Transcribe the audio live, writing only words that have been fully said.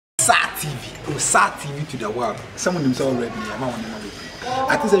Osaa TV to the world. Someone himself already.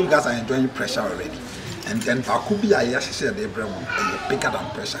 I think you guys are enjoying pressure already. And then Bakubi I share the brand and bigger than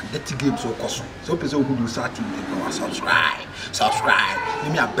pressure. That game so custom. So people who do Osaa TV, they go subscribe.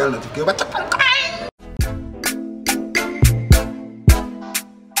 Give me a bell notification.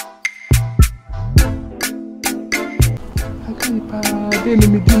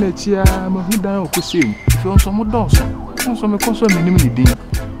 Then me dinner chia, my who down kusim. If you want some dogs, some console minimum.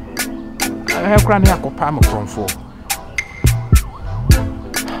 I have granny a copam from 4.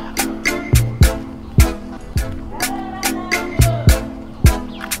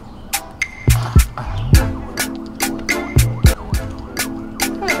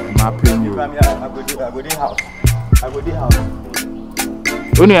 My opinion. I go the house.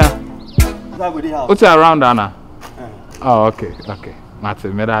 Unia, what's around Anna? Oh, okay.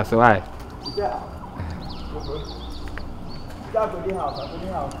 Martin, me that's why. Yeah. I go the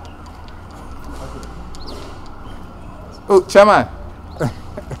house. Oh, Chairman.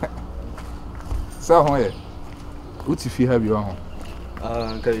 So, where? What if you have your own?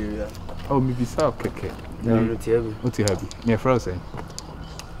 Oh, maybe so. Okay. What you have? Me frozen.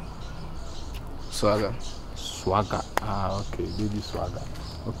 Swagger. Ah, okay. Baby swagger.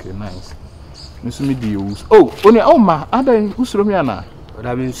 Okay, nice. Miss me the use. Oh, only ma. Ada who's Romiana?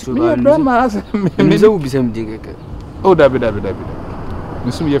 That means me grandma. Me will be some thing. Oh, David.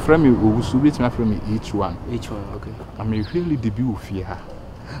 Miss me your friend me who beat me from me each one. Okay. I mean really debut of here.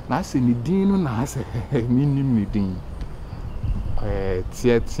 Na say ni din no na say ni din.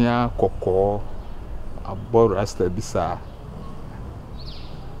 Tia koko abor rasta bisa.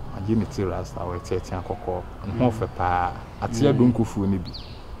 Agility rasta we tia koko. Nho fe pa. Atia donkufu ni bi.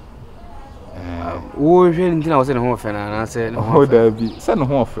 Oh, anything I was in a home fan, and I said, oh, there be send a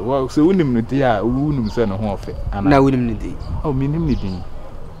home. Well, so we need to wouldn't send a home. And I wouldn't need. Oh, minimum needing.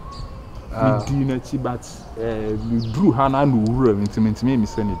 But you drew Hannah and room into me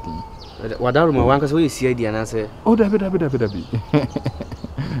send it. What are my one because we see idea and I say, oh, David.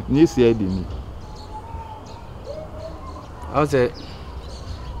 You see idea. I was a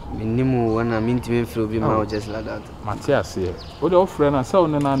minimum when I mean to me through be just like that. Matthias here. Oh, the old friend I saw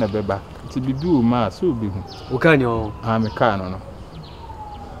Nana Beba. To be do ma so be who can you? I'm a car no.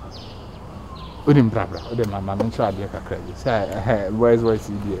 Udim brabra, udim mama me try dey kakra bi. Say voice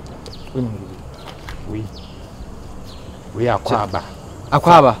there. We akwaba.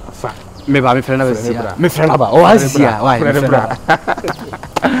 Fa. Me ba me friend na see. Me friend na ba. Oh, I see. Why?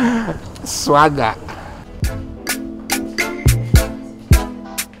 Swagger.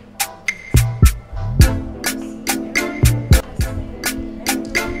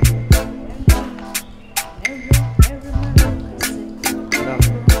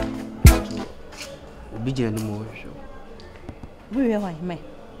 Anymore. We are like me.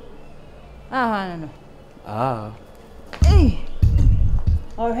 I don't know. Hey,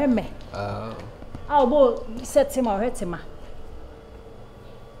 or him. I'll go set him or hurt him.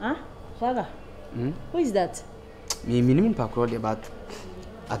 Huh? Saga? Who is that? Me, minimum park road, but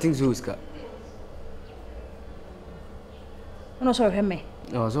I think so is got. No, sorry, him.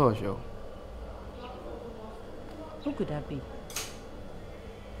 No, so sure. Who could that be?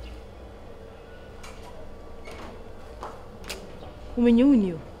 Who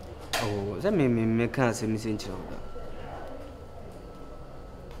knew? Oh, that me can't say anything to that.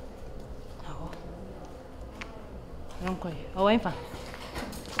 Uncle, oh, I'm fine.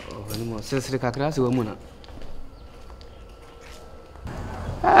 Oh, anymore. Says the cacras or mona.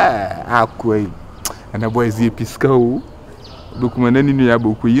 Ah, quay. And the boys the pisco. Look, when any new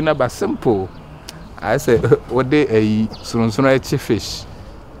book, you know, but simple. I say, what day a son fish.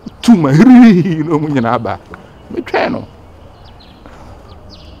 To my you know, Munyanaba. Me treno.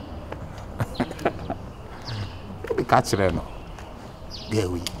 Catch it, no. There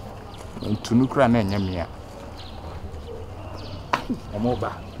we. And to Nukra and Yamia. I'm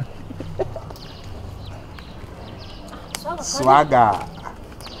over. Swagger.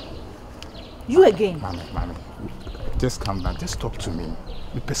 You again? Mommy. Just calm down. Just talk to me.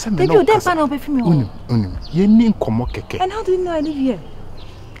 Baby, you don't find out if you you need come keke. And how do you know I live here?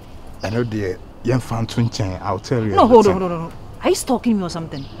 I know dear. Young fan Twinchen. I'll tell you. No, hold on. Are you stalking me or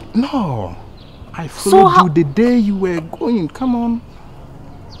something? No. I followed you the day you were going. Come on.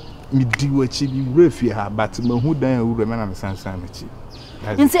 Me do what you rough here, but my who then who remember sanity.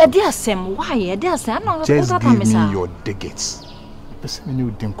 And say, dear Sam, why? Dear Sam, no, just give me your tickets. Person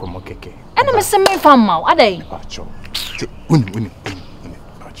you didn't come okay. And I'm a semi farm now, are they? Acho.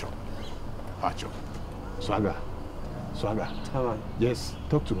 Acho. Swagger. Yes,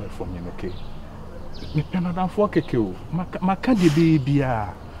 talk to me for me, okay? Me another for keke. My candy baby.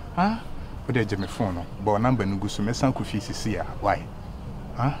 Huh? What did you phone? But number no go so me san ko fi sisi ya. Why?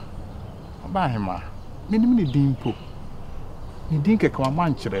 Huh? Oba hema. Me ni dimpo. Ni din keke wa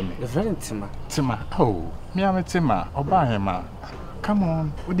man kire me. The friend Tima. Tima. Oh, me am Tima. Oba hema. Come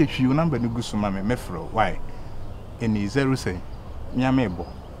on. What did you number no go so ma me fro? Why? Any 0 say. Me am ebo.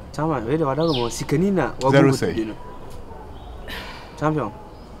 Chama, we dey wada go sikanina wa go say. Champion.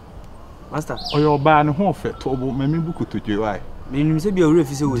 Master. Oyo ba ne ho fe to obo me buku to dwe why? Me nim se bia ore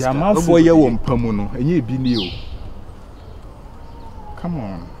fi se wo sika. No boy ye wo mpamu no, enye bi ni o. Come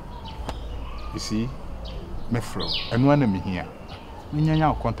on. You see? Me fro. Eno na me hia. Me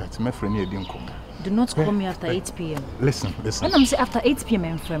nyanya contact me fro na edi nkom. Do not call me after 8 p.m. Listen. When I'm say after 8 p.m.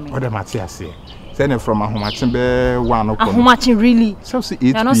 I'm from me. What am I say? Send from Ahomachin be 1 o'clock. Ahomachin really? So see 8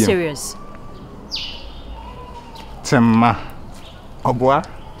 p.m. You're not serious. Tema. Oboa.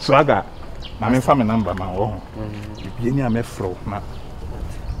 Swaga. Na me fa me number ma wo. Bi ni amefro na.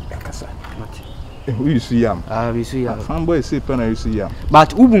 Yakasa. Who you see am? We see am. Fanboy say pen you see am. But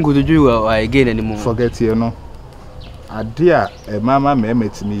ubun go to do again anymore. Forget you no. Adia mama me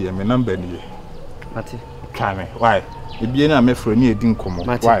metimi ye me number ni. Mate. Kame. Why? E bi ni amefro ni edi nkomo.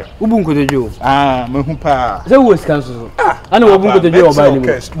 Why? Ubun go to do. Me hu pa. Say wo scan so. Ana ubun go to do oba ni.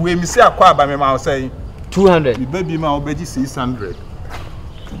 We mi say akwa aba me ma say 200. Me baby ma obeji 600.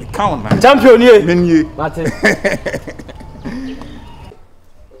 The count man. Champion ye. Menye. Mate.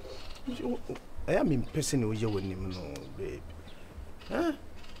 I am in person who you will no baby. Huh?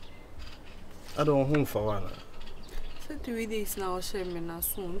 I don't home for one. So 3 days now share me na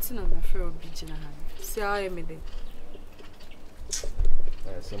soon tin na me frɛ obi gina ha. See how am dey.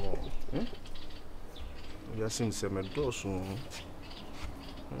 Some more. You seem to me do so.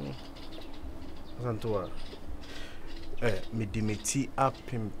 Santua. Me dimeti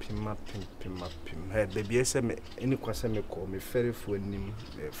apim. Hey baby say me any kwase me call me ferry for nim,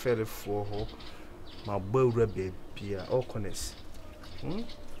 ferry for ho. My bawra baby all connects.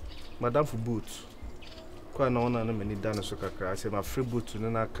 Madam for boots. Kwa na ona na mani dana so kakra say my free boot no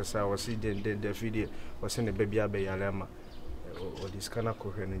na kasa was den the video was in the baby abeyalema. Or this kana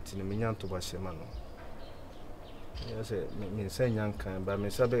ko hwe nti me nyanto ba shema no. Yes me say nyankan ba me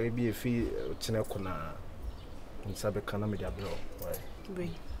sabe bi efi tene ko na nsabe kana me dia bro. Why?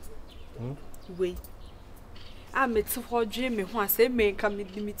 Wait. I met for dream me ho say me ka me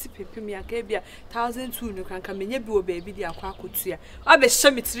limit pepe me aka bia 1002 no kan ka me nya bi o baby dia akwa akotua abe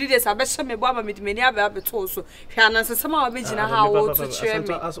hye me 3 days abe hye me bo ama me di mani abe to so hwe anansesema abe gina ha wo to kire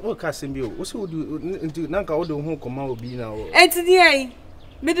me as o ka sem bi o so do nanka wo de ho koma obi na wo enti di an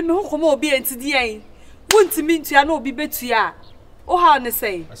me de me ho koma obi enti di an wonti mi ntua na obi betua o ha ne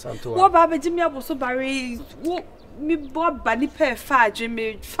sei wo ba be gimi aboso bare wo mi bo ba ni pe fa adwe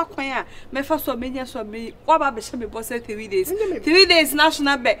me fa kwan a me fa so menya so me wa ba be hye me bo say 3 days 3 days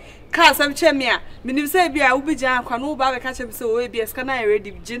national be car sam che me a me nim say bia wo be gyan kwa no ba be ka che me say o be ska na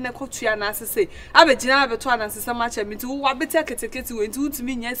ready gin na kotua na asese abe gina abe to anansese ma che me ti wo wa be te ketekete we nti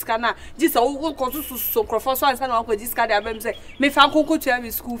utimi nya ska na gi sa wo ko so krofo so ansa na wa ko gi ska de abe me say me fa kon kotua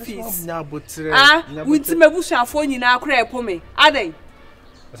me school fees we ti me busuafo nyina akora epo me adai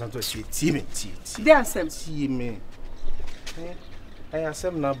asanto ti me de asem ti me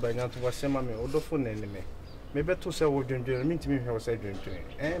asem na ba nyanto wa sema me odofo na ne me beto se wo dwendwen me ntimi hwe wo se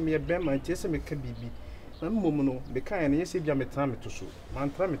dwendwen me be ma tie se me ka bibi na mmom no be kan na yesi bia metra me to so man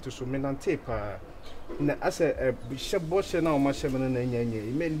tra me to so me nante pa na ase hye bo hye na o ma hye me na nyanye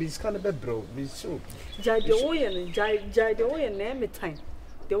me bi ska na be bro bi so jai de wo ye no jai de wo ye na me time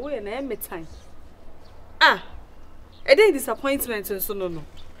de wo ye na me time e dey disappointment so no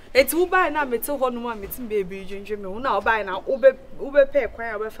eti wo bai na mete ho no ma mete baby dwendwe me ho na wo bai na wo be pe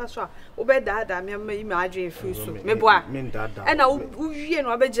kwan wo be fa so a wo be daada me ma imi adwen free so me boa e na wo wie no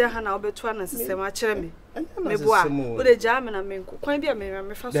wo be gye ha na wo be to na system a kire me me boa wo de gya me na me kwan bia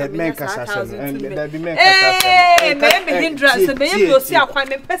me fa so me 1000 me hindrance me ye bi osi akwan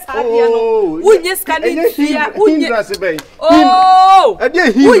me pesa bia no wunye scanning tua wunye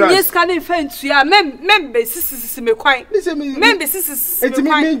wunye scanning fa ntua membe sisi me kwan membe sisi me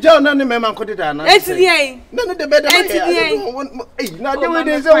kwan John na me man kodida na eti no de bed na de we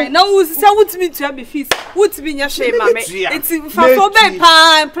dey say na wo se wutimi tua be fees wutimi nya hwe ma me eti fa so be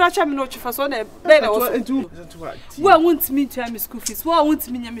pa pracha me no twa so na be na wo wutimi tua me school fees wo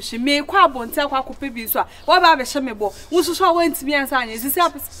wutimi nya me hwe me kwa abonte kwa kope bi so a wo ba be hwe me bo wo so so wo wutimi ansa anya sisi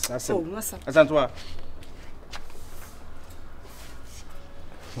asanto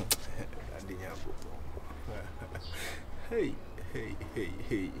hey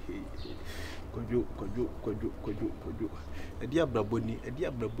kojo edi abraboni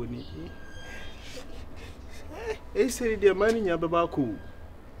say the man nya beba ko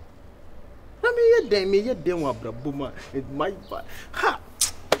me wa brabuma it my ha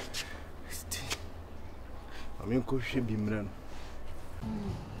I mean ko hwe bi mran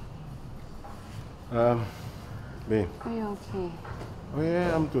babe, are you okay? oh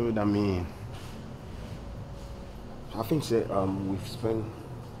yeah, I'm good. I mean, I think we've spent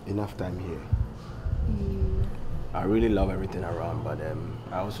enough time here. I really love everything around, but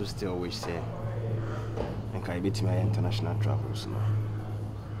I also still wish and can be to my international travels now.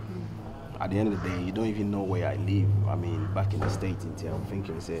 At the end of the day, you don't even know where I live. I mean, back in the States, I'm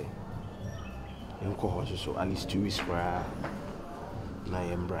thinking, so at least 2 weeks for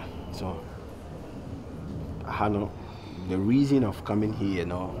so I had no. The reason of coming here,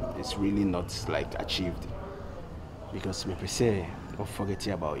 it's really not like achieved because me per se, don't forget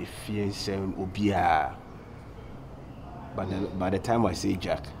about if you say Obia. But by the time I say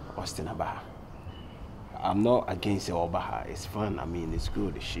Jack, Austin Abaha, I'm not against Obaha. It's fun. I mean, it's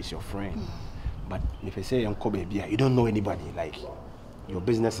good. She's your friend. But if I say Uncle Baby, you don't know anybody. Like your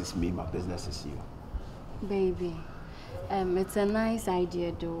business is me, my business is you. Baby. It's a nice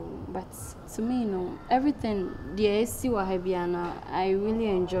idea though, but to me, everything the AC Wahabiana, I really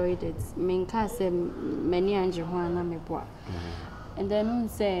enjoyed it. Minka say many Anjuana meboa. And then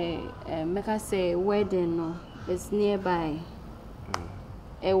say Meka say wedding it's nearby.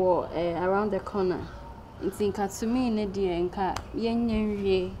 Around the corner. It's in Katsumi Nedia and Ka Yen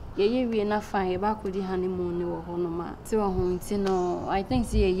ye na fine back with the honeymoon or honoma. To a home, I think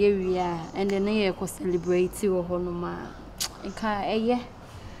see a year we are, and then a could celebrate to a honoma. And Ka yeah.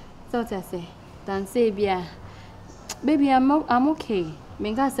 So I say, Dan say bia. Baby, I'm okay.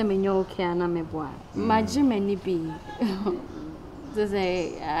 Menga say me okay and I'm a boy. My Jimmy be. To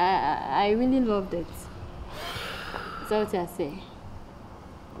say I really loved it. So I say.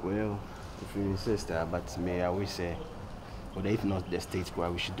 Well, if you insist, but may I always say, but if not the States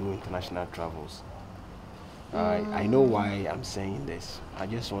where we should do international travels. I know why I'm saying this. I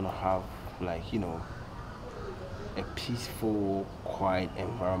just want to have, like, a peaceful, quiet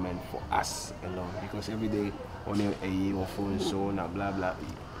environment for us alone. Because every day on your phone, so on, blah blah.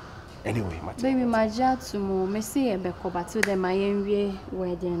 Anyway, baby, my job tomorrow, me say but to the my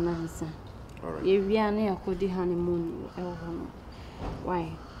wedding answer. Alright. We are near the honeymoon.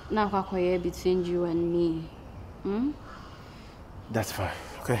 Why? Now I between you and me. That's fine.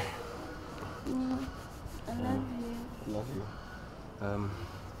 Okay. I love you. Love you.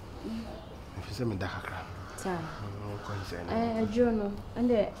 If you say me dakakra. Jono,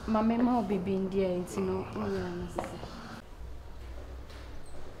 and my mama will be being there,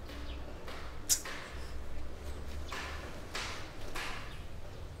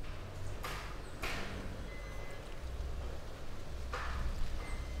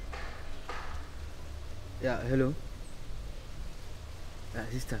 Yeah, hello.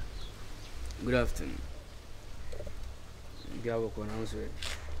 Sister. Good afternoon. Get work on house way.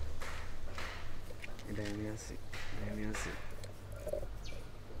 And I'm sick.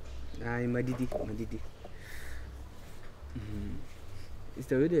 My didi.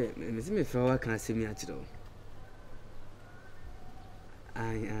 Sister, we there. Me see me flower can see me at all.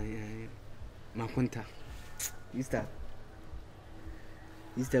 Aye. My contact. Sister,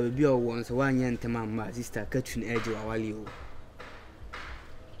 baby, I want so 1 year and 10 months. Sister, Catherine Edge, Awali.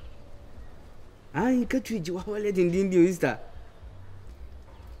 Aye, Catherine, you are letting India, sister.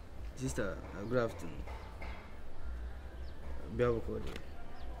 Sister, good afternoon. Be able to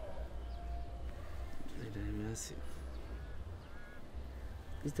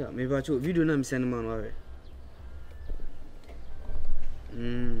sister, maybe I show video na send man worry.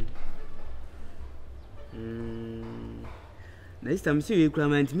 Next time see you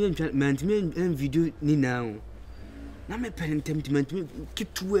comment me and video ni now. Na me pentement me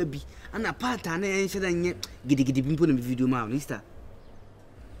keep to we bi and apart na en sheda nye gidi bimpo na video ma sister.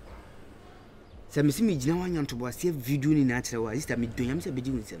 Se me see me gina wan yanto bo se video ni na kire wa sister me don yam se be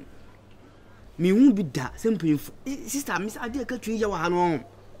di unsem. Me hu bi da se mpinfo sister me say ade ka twi ya wa ha no.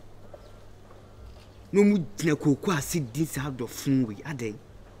 No mu gina kokko asidi sa do fun we ade.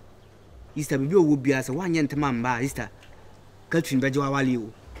 Sister bibi owo bia se wan yenta ma mba sister. Catherine Beji Wawali o.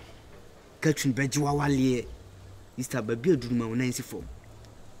 Catherine Beji Wawali. Sister baby aduru ma wona nsi form.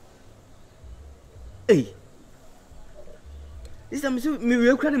 Hey. Sister me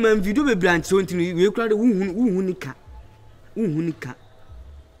we kra ma video be branch so ntini we kra de hu nika. Hu nika.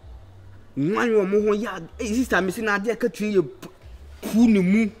 Nwan wo mo ho ya sister me si na ade Catherine ye pu ni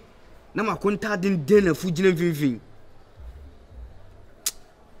mu. Na ma konta den na fu gina finfin.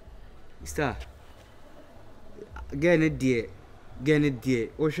 Sister Gen dear.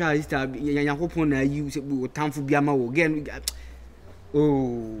 Osaa sister Yakopon na you tamfo biama wo gen.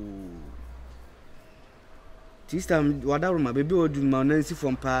 Oh. This time wada room baby o do ma nansi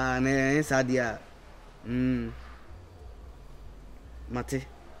from pa na ensa dia. Mate.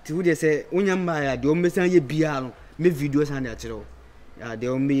 Ti wo de say wonya mba ya de o mesan ye bia no. Me video san de akire o. Ya de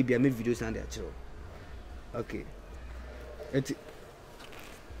o me bia me video san de akire o. Okay. Eti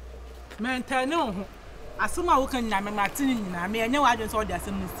mentane ho. Asoma wo kan nyame mate ni nyina me enye wa adwen so de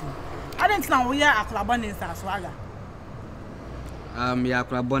asem nsi. Adent na wo ya aklaba ne nsa so aga. Ya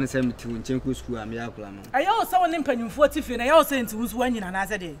akura bone say me ti wo nchen ko school am ya akura no. Ayo so woni mpanyimfo tifie na ayo so enti wo so wanyina na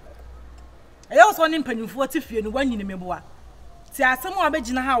ase de. Ayo so woni mpanyimfo tifie no wanyina meboa. Ti asem wo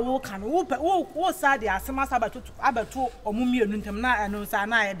abegina ha wo kan wo sa de asem asabato abato omumienu ntem na eno sa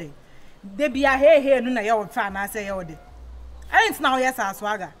na aye de. De bia he no na ye wo fa na ase ye wo de. Adent na wo ya sa so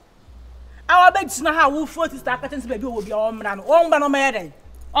aga. Awa begina ha wo 40 star patent baby wo bia o mra no. O mba no me de.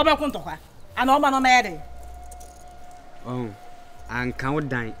 Obekontokwa ana oba no mede anka wo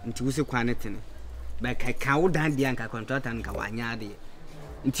dan nti wo se kwane tene ba ka wo dan dia anka contractor nka wanya de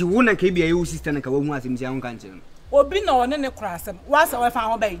nti wo na ka bia ye wo sister nka wo hu asem sia nka nche no obi na one ne kura asem wa sa we fa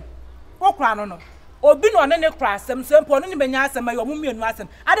ho bai wo kura no obi na one ne kura asem so mpo no ni benya asem ayo mo mienu asem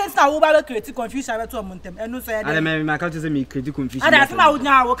ade sa wo ba create confusion abeto o montem enu so ye de ade me ka to say me create confusion ade asem a wo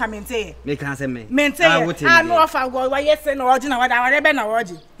nya wo ka mente me kan say me mente anu ofa go wa yese na oji na wada be na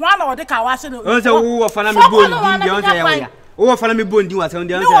oji ho na ode ka wa se no o se wo fa na me bo ndi on say ya wo fa na me bo ndi wa se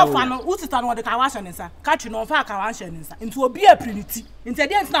ndi on say wo fa no utita no ode ka wa se nsa ka twi no fa ka wa se nsa nti obi apriniti nti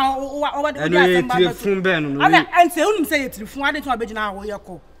ade nsa wo de asem ba be fun be no ade ente unim say telefon ade to abegina wo ye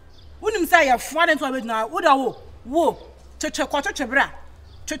ko unim say ye fun ade to abegina wo da wo cheche ko cheche bra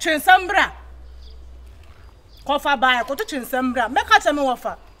cheche nsambra ko fa ba ko cheche nsambra me ka che me wo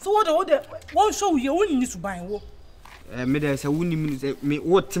fa so wo de won show ye won ni suban wo me de say unim say me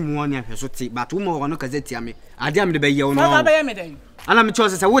wo tim won ya hweso ti but wo mo no ka zetia me ade am de be ye wo no fa ba ye me dey ana me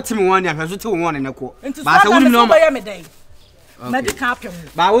chose say wo tim won ya hweso ti won ne ko ba say unim no ba ye me dey medical pem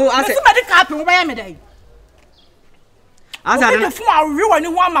ba wo ase medical pem wo ba ye me dey asa na fu awe wani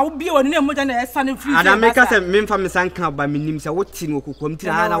ho ama wo bie wani na moja na esa ne free ada me ka say me mfa me sanka ba menim say wo ti no kokom ti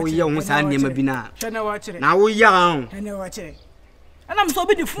na wo ye ho sa nema bi na na wo ya ho ene wo kire ana mso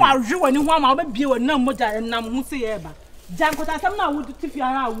bi di fu awe wani ho ama wo bie wani na moja na mo se ye ba jankota sam na wo ti fi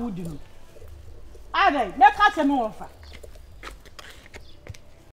ara wo di no ade me ka se me wo fa